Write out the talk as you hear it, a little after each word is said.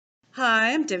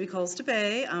Hi, I'm Debbie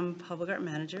Coles-DeBay. I'm Public Art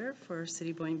Manager for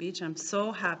City Boynton Beach. I'm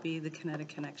so happy the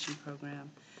Kinetic-Connection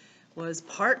program was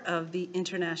part of the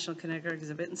International Kinetic Art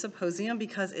Exhibit and Symposium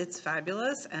because it's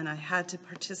fabulous and I had to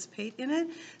participate in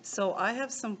it. So I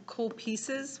have some cool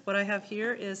pieces. What I have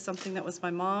here is something that was my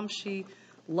mom. She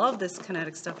loved this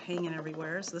kinetic stuff hanging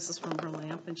everywhere. So this is from her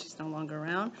lamp and she's no longer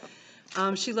around.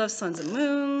 She loves suns and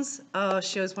moons.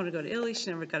 She always wanted to go to Italy. She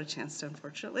never got a chance to,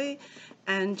 unfortunately.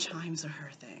 And chimes are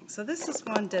her thing. So this is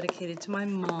one dedicated to my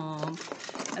mom.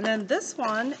 And then this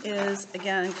one is,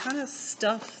 again, kind of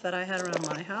stuff that I had around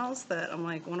my house that I'm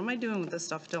like, what am I doing with this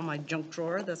stuff? Still in my junk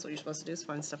drawer. That's what you're supposed to do, is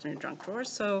find stuff in your junk drawer.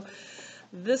 So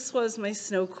this was my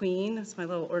Snow Queen. It's my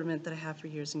little ornament that I have for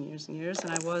years and years and years.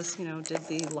 And I was, did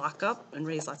the lockup and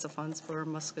raised lots of funds for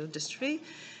muscular dystrophy.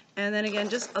 And then again,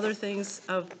 just other things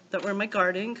that were in my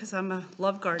garden, because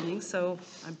love gardening. So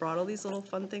I brought all these little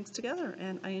fun things together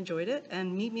and I enjoyed it.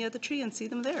 And meet me at the tree and see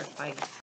them there. Bye.